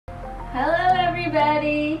Hello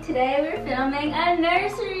everybody! Today we're filming a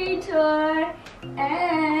nursery tour.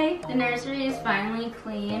 Hey! The nursery is finally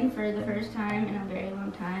clean for the first time in a very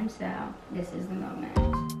long time, so this is the moment.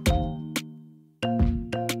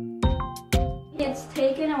 It's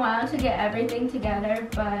taken a while to get everything together,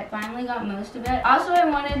 but finally got most of it. Also, I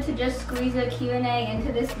wanted to just squeeze a Q&A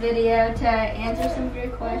into this video to answer some of your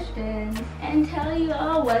questions and tell you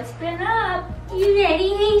all what's been up. You ready,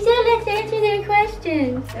 Hazel? Let's answer their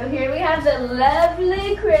questions. So here we have the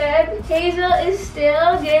lovely crib. Hazel is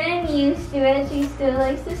still getting used to it. She still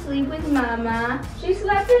likes to sleep with Mama. She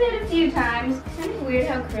slept in it a few times. It's kind of weird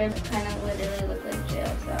how cribs kind of literally look like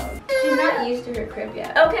jail cells. She's not used to her crib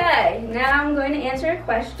yet. Okay, now I'm going to answer a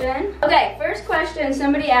question. Okay, first question.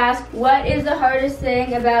 Somebody asked, what is the hardest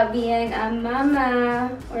thing about being a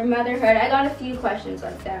mama or motherhood? I got a few questions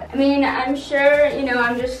like that. I mean, I'm sure,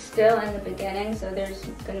 I'm just still in the beginning, so there's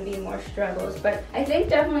going to be more struggles. But I think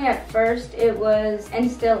definitely at first it was, and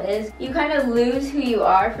still is, you kind of lose who you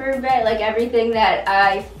are for a bit. Like everything that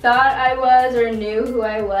I thought I was or knew who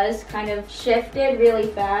I was kind of shifted really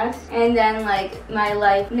fast. And then like my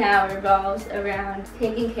life now revolves around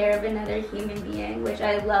taking care of another human being, which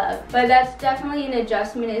I love. But that's definitely an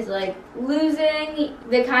adjustment, is like losing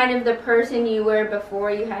the kind of the person you were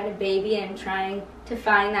before you had a baby and trying to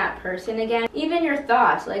find that person again. Even your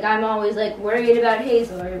thoughts, like I'm always like worried about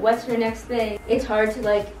Hazel or what's her next thing. It's hard to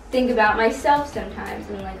like think about myself sometimes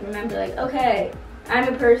and like remember like, okay, I'm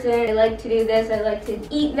a person, I like to do this, I like to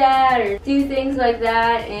eat that or do things like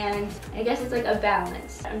that, and I guess it's like a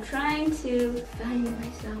balance. I'm trying to find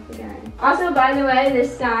myself again. Also, by the way,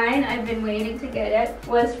 this sign, I've been waiting to get it,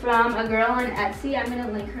 was from a girl on Etsy. I'm gonna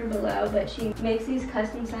link her below, but she makes these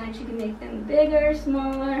custom signs. She can make them bigger,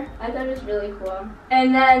 smaller. I thought it was really cool.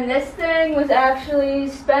 And then this thing was actually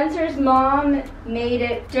Spencer's mom made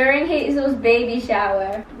it during Hazel's baby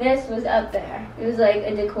shower. This was up there. It was like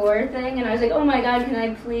a decor thing, and I was like, oh my God, can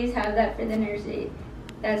I please have that for the nursery?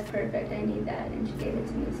 That's perfect, I need that, and she gave it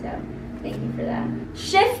to me, so thank you for that.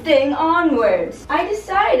 Shifting onwards, I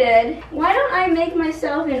decided, why don't I make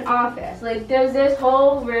myself an office? Like, does this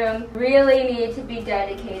whole room really need to be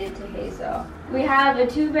dedicated to Hazel? We have a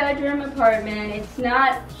 2-bedroom apartment. It's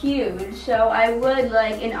not huge, so I would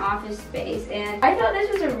like an office space. And I thought this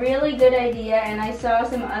was a really good idea, and I saw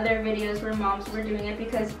some other videos where moms were doing it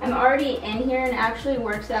because I'm already in here and it actually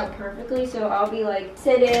works out perfectly. So I'll be like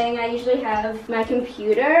sitting. I usually have my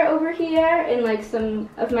computer over here and like some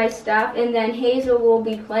of my stuff, and then Hazel will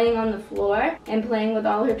be playing on the floor and playing with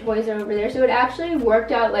all her toys over there. So it actually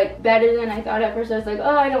worked out like better than I thought at first. I was like,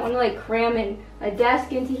 oh, I don't want to like cram in a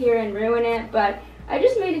desk into here and ruin it, but I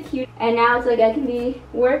just made it cute, and now it's like I can be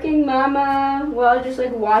working Mama while just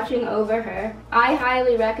like watching over her. I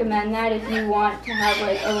highly recommend that if you want to have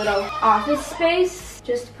like a little office space,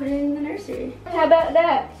 just put it in the nursery. How about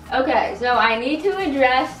that? Okay, so I need to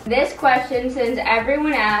address this question since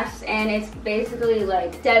everyone asks, and it's basically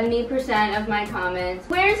like 70% of my comments.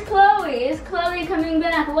 Where's Chloe? Is Chloe coming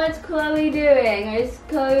back? What's Chloe doing? Is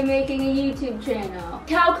Chloe making a YouTube channel?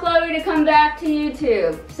 Tell Chloe to come back to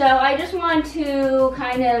YouTube. So I just want to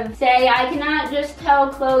kind of say I cannot just tell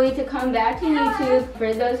Chloe to come back to YouTube.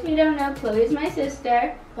 For those who don't know, Chloe is my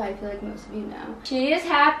sister, but I feel like most of you know. She is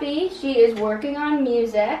happy. She is working on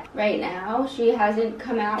music right now. She hasn't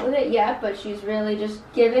come out with it yet, but she's really just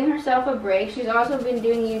giving herself a break. She's also been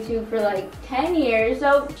doing YouTube for like 10 years,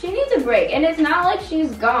 so she needs a break. And it's not like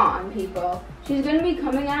she's gone, people. She's going to be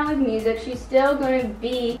coming out with music. She's still going to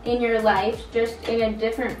be in your life, just in a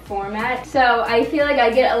different format. So I feel like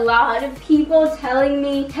I get a lot of people telling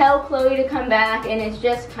me, tell Chloe to come back, and it's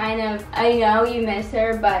just kind of, I know you miss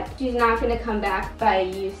her, but she's not going to come back by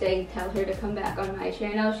you saying tell her to come back on my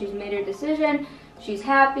channel. She's made her decision. She's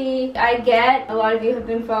happy. I get a lot of you have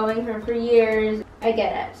been following her for years. I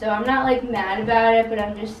get it. So I'm not like mad about it, but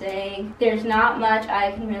I'm just saying there's not much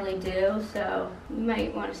I can really do. So you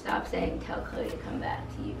might want to stop saying tell Chloe to come back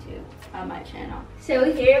to YouTube on my channel.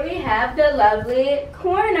 So here we have the lovely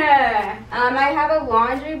corner. I have a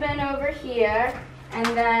laundry bin over here. And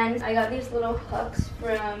then I got these little hooks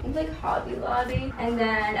from like Hobby Lobby. And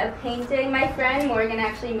then a painting. My friend Morgan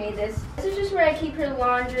actually made this. This is just where I keep her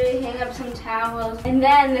laundry, hang up some towels. And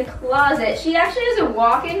then the closet. She actually has a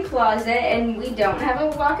walk-in closet, and we don't have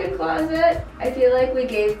a walk-in closet. I feel like we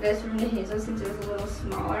gave this room to Hazel since it was a little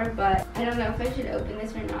smaller, but I don't know if I should open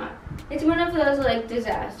this or not. It's one of those like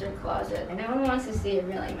disaster closets. No one wants to see a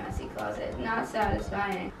really messy closet. Not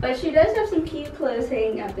satisfying. But she does have some cute clothes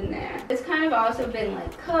hanging up in there. It's kind of also been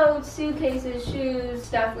like coats, suitcases, shoes,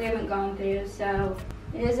 stuff we haven't gone through. So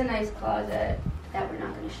it is a nice closet that we're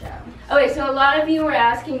not going to show. Okay, so a lot of you were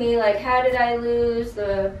asking me like, how did I lose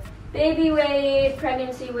the baby weight,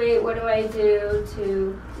 pregnancy weight, what do I do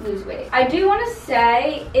to lose weight? I do want to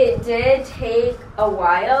say it did take a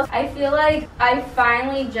while. I feel like I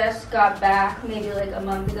finally just got back maybe like a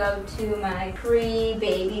month ago to my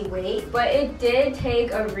pre-baby weight, but it did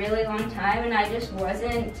take a really long time and I just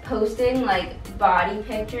wasn't posting like body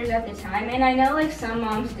pictures at the time. And I know like some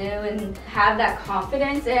moms do and have that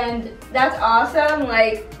confidence, and that's awesome.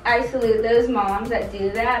 Like, I salute those moms that do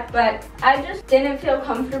that, but I just didn't feel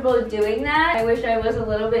comfortable doing that. I wish I was a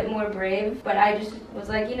little bit more brave, but I just was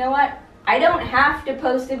like, you know what? I don't have to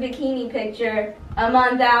post a bikini picture a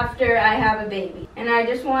month after I have a baby. And I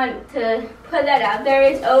just want to put that out there.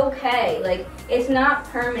 It's okay. Like, it's not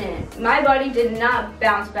permanent. My body did not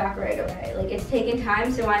bounce back right away. Like, it's taken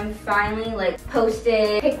time, so I'm finally like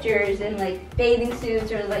posting pictures in like bathing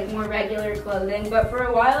suits or like more regular clothing. But for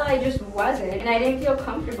a while I just wasn't, and I didn't feel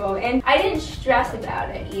comfortable, and I didn't stress about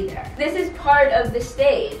it either. This is part of the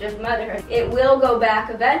stage of motherhood. It will go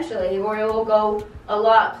back eventually, or it will go a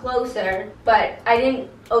lot closer, but I didn't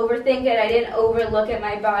overthink it. I didn't overlook at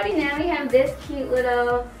my body. Now we have this cute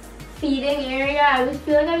little feeding area. I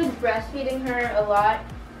feel like I was breastfeeding her a lot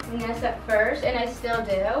in this at first, and I still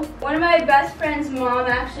do. One of my best friend's mom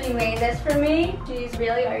actually made this for me. She's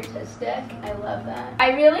really artistic. I love that.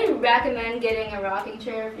 I really recommend getting a rocking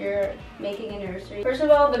chair if you're making a nursery. First of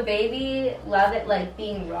all, the baby love it like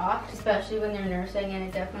being rocked, especially when they're nursing, and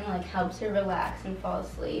it definitely like helps her relax and fall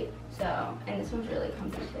asleep. So, and this one's really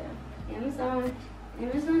comfy too.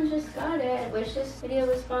 Amazon just got it. I wish this video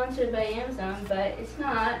was sponsored by Amazon, but it's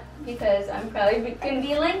not, because I'm probably going to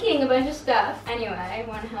be linking a bunch of stuff. Anyway, I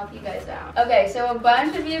want to help you guys out. Okay, so a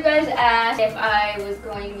bunch of you guys asked if I was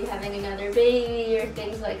going to be having another baby or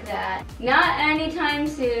things like that. Not anytime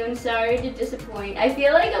soon. Sorry to disappoint. I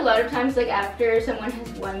feel like a lot of times, like after someone has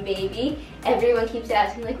one baby, everyone keeps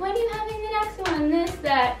asking like, when are you having the next one? This,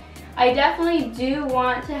 that. I definitely do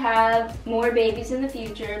want to have more babies in the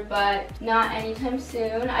future, but not anytime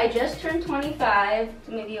soon. I just turned 25,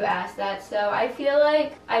 so maybe you asked that, so I feel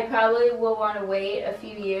like I probably will want to wait a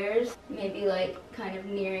few years, maybe like kind of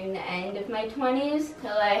nearing the end of my 20s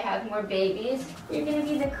till I have more babies. You're gonna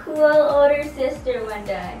be the cool older sister one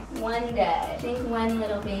day. One day. I think one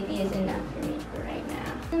little baby is enough for me for right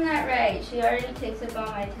now. Isn't that right? She already takes up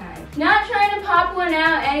all my time. Not trying to pop one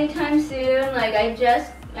out anytime soon. Like,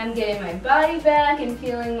 I'm getting my body back and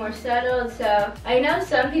feeling more settled, so I know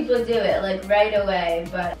some people do it like right away,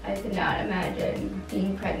 but I could not imagine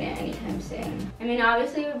being pregnant anytime soon. I mean,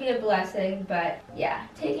 obviously it would be a blessing, but yeah,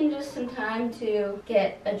 taking just some time to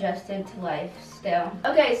get adjusted to life still.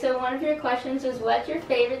 Okay, so one of your questions was, what's your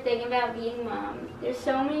favorite thing about being mom? There's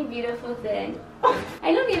so many beautiful things.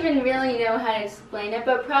 I don't even really know how to explain it,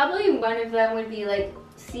 but probably one of them would be like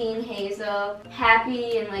seeing Hazel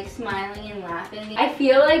happy and like smiling and laughing. I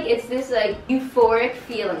feel like it's this like euphoric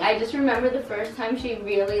feeling. I just remember the first time she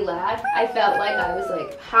really laughed, I felt like I was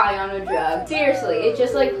like high on a drug. Seriously, it's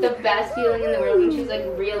just like the best feeling in the world when she's like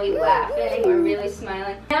really laughing or really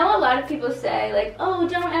smiling. I know a lot of people say like, oh,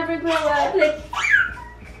 don't ever grow up. Like,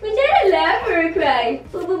 we didn't laugh or cry.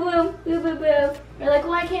 Boo boo boo, boo boo boo. We're like,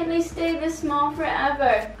 why can't they stay this small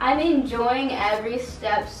forever? I'm enjoying every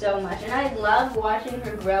step so much, and I love watching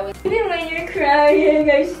her grow. Even when you're crying,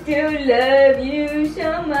 I still love you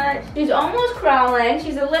so much. She's almost crawling.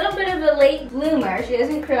 She's a little bit of a late bloomer. She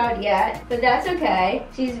hasn't crawled yet, but that's okay.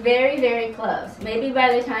 She's very, very close. Maybe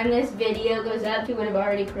by the time this video goes up, she would have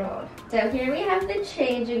already crawled. So here we have the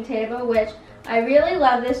changing table, which I really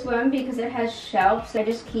love this one because it has shelves. I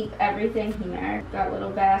just keep everything here. Got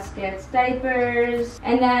little baskets, diapers,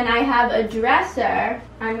 and then I have a dresser.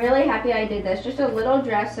 I'm really happy I did this, just a little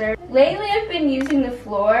dresser. Lately I've been using the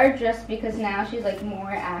floor just because now she's like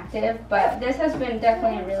more active, but this has been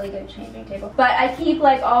definitely a really good changing table. But I keep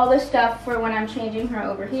like all the stuff for when I'm changing her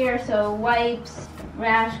over here, so wipes,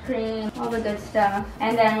 rash cream, all the good stuff.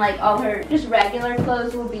 And then like all her just regular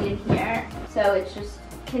clothes will be in here, so it's just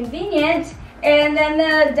convenient. And then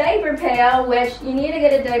the diaper pail, which you need to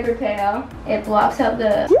get a diaper pail. It blocks out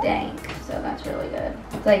the stank, so that's really good.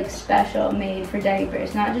 It's like special made for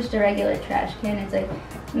diapers, not just a regular trash can. It's like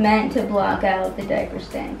meant to block out the diaper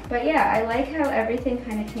stank. But yeah, I like how everything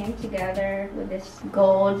kind of came together with this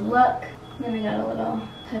gold look. Then I got a little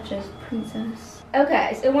touch of princess.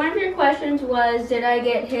 Okay, so one of your questions was, did I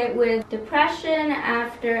get hit with depression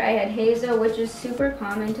after I had Hazel, which is super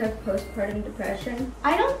common to have postpartum depression.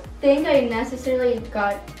 I don't think I necessarily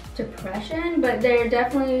got depression, but there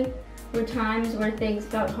definitely were times where things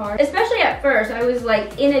felt hard. Especially at first, I was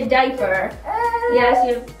like in a diaper. Yes,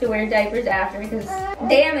 you have to wear diapers after because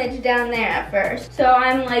damage down there at first. So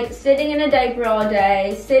I'm like sitting in a diaper all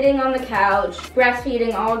day, sitting on the couch,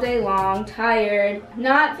 breastfeeding all day long, tired,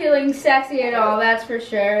 not feeling sexy at all, that's for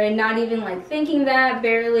sure, and not even like thinking that,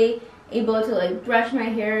 barely able to like brush my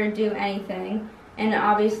hair or do anything. And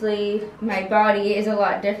obviously my body is a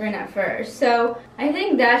lot different at first. So I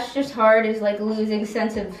think that's just hard, is like losing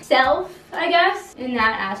sense of self, I guess, in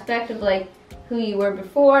that aspect of like who you were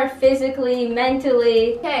before, physically,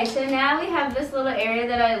 mentally. Okay, so now we have this little area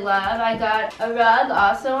that I love. I got a rug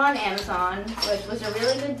also on Amazon, which was a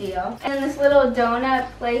really good deal. And this little donut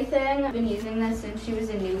play thing. I've been using this since she was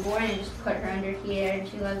a newborn, and just put her under here, and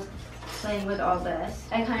she loves playing with all this.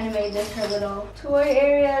 I kind of made this her little toy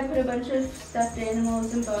area. I put a bunch of stuffed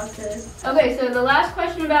animals in boxes. Okay, so the last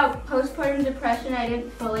question about postpartum depression I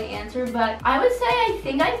didn't fully answer, but I would say I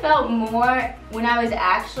think I felt more when I was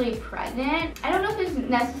actually pregnant. I don't know if it's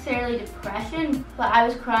necessarily depression, but I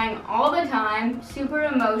was crying all the time, super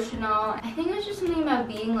emotional. I think it was just something about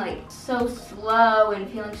being like so slow and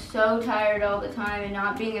feeling so tired all the time and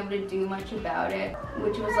not being able to do much about it,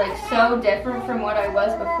 which was like so different from what I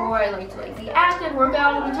was before. I like to like be active, work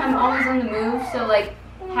out all the time, always on the move. So like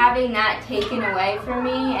having that taken away from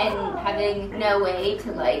me and having no way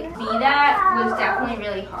to like be that was definitely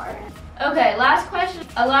really hard. Okay, last question.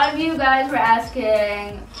 A lot of you guys were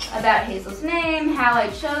asking about Hazel's name, how I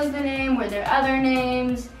chose the name, were there other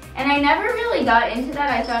names? And I never really got into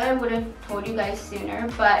that. I thought I would have told you guys sooner,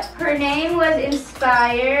 but her name was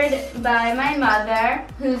inspired by my mother,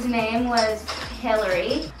 whose name was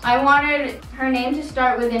Hillary. I wanted her name to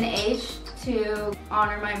start with an H to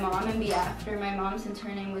honor my mom and be after my mom, since her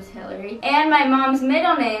name was Hillary. And my mom's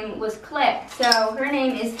middle name was Claire. So her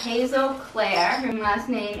name is Hazel Claire. Her last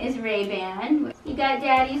name is Ray-Ban. You got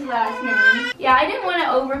Daddy's last name. Yeah, I didn't want to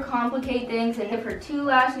overcomplicate things and give her two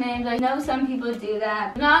last names. I know some people do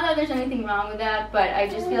that. Not that there's anything wrong with that, but I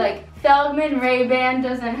just feel like Feldman Ray-Ban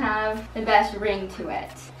doesn't have the best ring to it.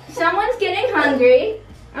 Someone's getting hungry,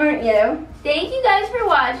 aren't you? Thank you guys for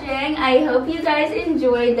watching. I hope you guys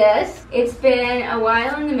enjoyed this. It's been a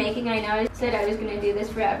while in the making. I know I said I was going to do this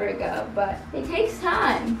forever ago, but it takes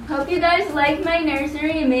time. Hope you guys like my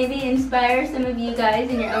nursery and maybe inspire some of you guys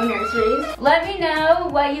in your own nurseries. Let me know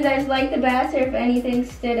what you guys like the best, or if anything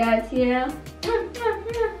stood out to you.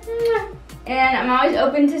 And I'm always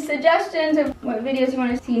open to suggestions of what videos you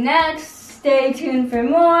want to see next. Stay tuned for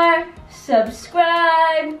more.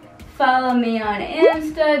 Subscribe. Follow me on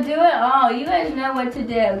Insta, do it all. You guys know what to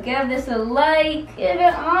do. Give this a like, give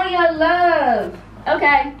it all your love.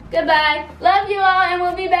 Okay, goodbye. Love you all, and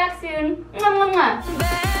we'll be back soon. Mwah, mwah,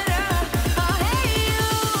 mwah.